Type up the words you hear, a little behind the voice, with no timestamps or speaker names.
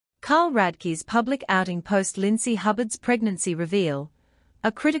Carl Radke's public outing post Lindsay Hubbard's pregnancy reveal,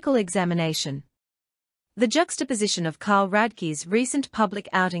 a critical examination. The juxtaposition of Carl Radke's recent public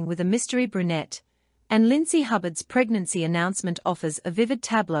outing with a mystery brunette and Lindsay Hubbard's pregnancy announcement offers a vivid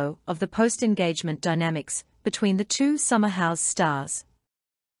tableau of the post-engagement dynamics between the two Summer House stars.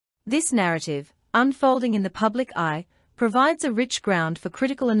 This narrative, unfolding in the public eye, provides a rich ground for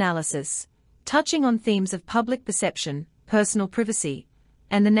critical analysis, touching on themes of public perception, personal privacy,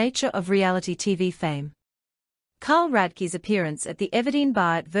 and the nature of reality TV fame. Carl Radke's appearance at the Everdene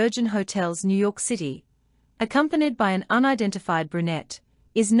bar at Virgin Hotels New York City, accompanied by an unidentified brunette,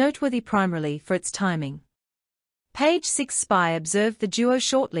 is noteworthy primarily for its timing. Page 6 Spy observed the duo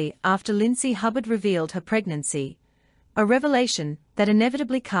shortly after Lindsay Hubbard revealed her pregnancy, a revelation that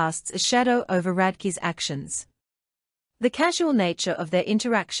inevitably casts a shadow over Radke's actions. The casual nature of their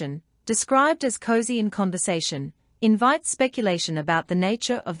interaction, described as cozy in conversation, invites speculation about the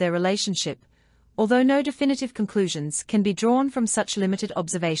nature of their relationship, although no definitive conclusions can be drawn from such limited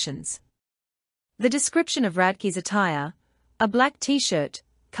observations. The description of Radke's attire, a black t-shirt,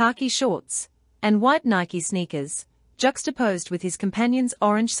 khaki shorts, and white Nike sneakers, juxtaposed with his companion's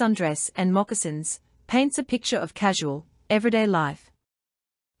orange sundress and moccasins, paints a picture of casual, everyday life.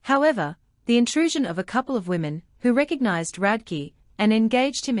 However, the intrusion of a couple of women who recognized Radke and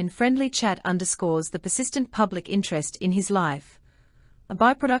engaged him in friendly chat underscores the persistent public interest in his life, a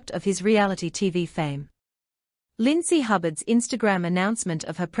byproduct of his reality TV fame. Lindsay Hubbard's Instagram announcement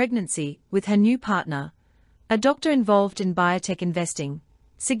of her pregnancy with her new partner, a doctor involved in biotech investing,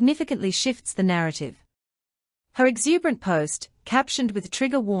 significantly shifts the narrative. Her exuberant post, captioned with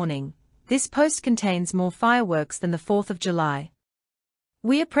trigger warning, "This post contains more fireworks than the 4th of July.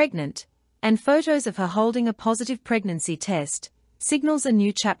 We are pregnant," and photos of her holding a positive pregnancy test, signals a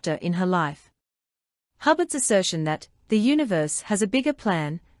new chapter in her life. Hubbard's assertion that the universe has a bigger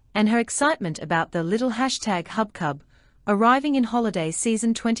plan, and her excitement about the little #HubCub arriving in holiday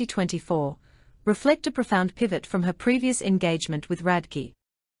season 2024, reflect a profound pivot from her previous engagement with Radke.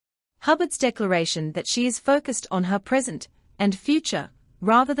 Hubbard's declaration that she is focused on her present and future,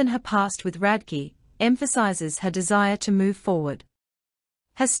 rather than her past with Radke, emphasizes her desire to move forward.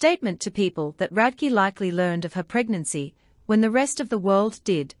 Her statement to People that Radke likely learned of her pregnancy when the rest of the world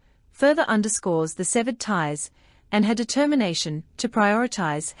did, further underscores the severed ties and her determination to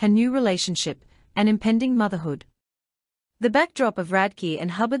prioritize her new relationship and impending motherhood. The backdrop of Radke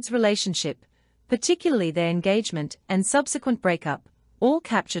and Hubbard's relationship, particularly their engagement and subsequent breakup, all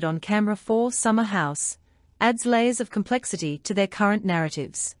captured on camera for Summer House, adds layers of complexity to their current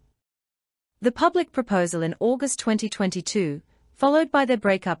narratives. The public proposal in August 2022, followed by their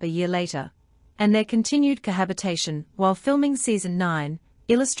breakup a year later, and their continued cohabitation while filming Season 9,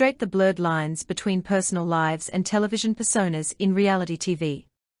 illustrate the blurred lines between personal lives and television personas in reality TV.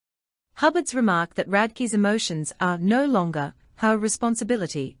 Hubbard's remark that Radke's emotions are no longer her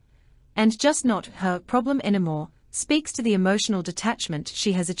responsibility, and just not her problem anymore, speaks to the emotional detachment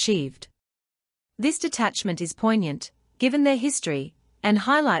she has achieved. This detachment is poignant, given their history, and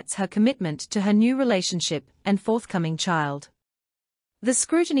highlights her commitment to her new relationship and forthcoming child. The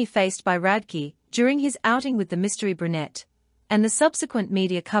scrutiny faced by Radke during his outing with the mystery brunette, and the subsequent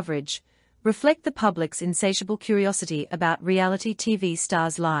media coverage, reflect the public's insatiable curiosity about reality TV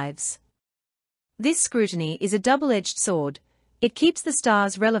stars' lives. This scrutiny is a double-edged sword. It keeps the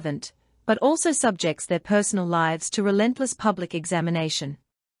stars relevant, but also subjects their personal lives to relentless public examination.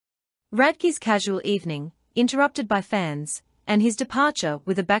 Radke's casual evening, interrupted by fans, and his departure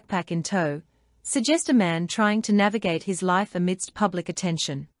with a backpack in tow, suggest a man trying to navigate his life amidst public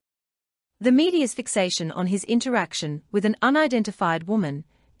attention. The media's fixation on his interaction with an unidentified woman,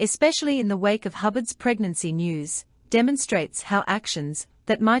 especially in the wake of Hubbard's pregnancy news, demonstrates how actions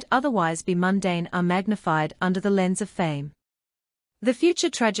that might otherwise be mundane are magnified under the lens of fame. The future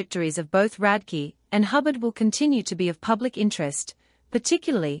trajectories of both Radke and Hubbard will continue to be of public interest,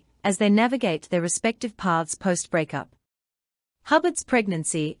 particularly as they navigate their respective paths post-breakup. Hubbard's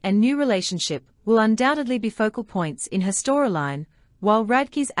pregnancy and new relationship will undoubtedly be focal points in her storyline, while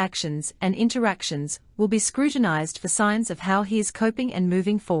Radke's actions and interactions will be scrutinized for signs of how he is coping and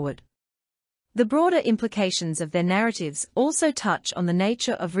moving forward. The broader implications of their narratives also touch on the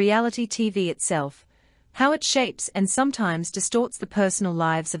nature of reality TV itself, how it shapes and sometimes distorts the personal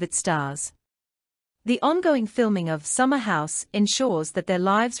lives of its stars. The ongoing filming of Summer House ensures that their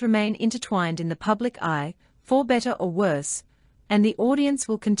lives remain intertwined in the public eye, for better or worse, and the audience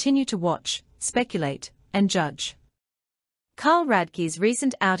will continue to watch, speculate, and judge. Carl Radke's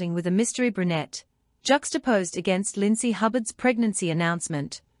recent outing with a mystery brunette, juxtaposed against Lindsay Hubbard's pregnancy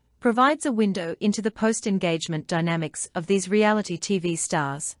announcement, provides a window into the post-engagement dynamics of these reality TV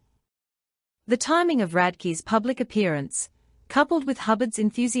stars. The timing of Radke's public appearance, coupled with Hubbard's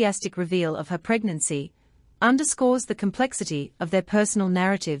enthusiastic reveal of her pregnancy, underscores the complexity of their personal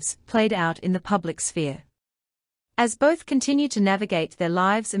narratives played out in the public sphere. As both continue to navigate their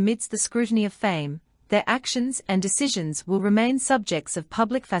lives amidst the scrutiny of fame, their actions and decisions will remain subjects of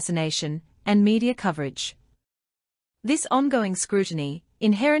public fascination and media coverage. This ongoing scrutiny,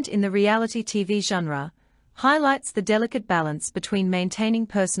 inherent in the reality TV genre, highlights the delicate balance between maintaining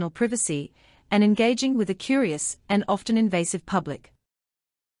personal privacy and engaging with a curious and often invasive public.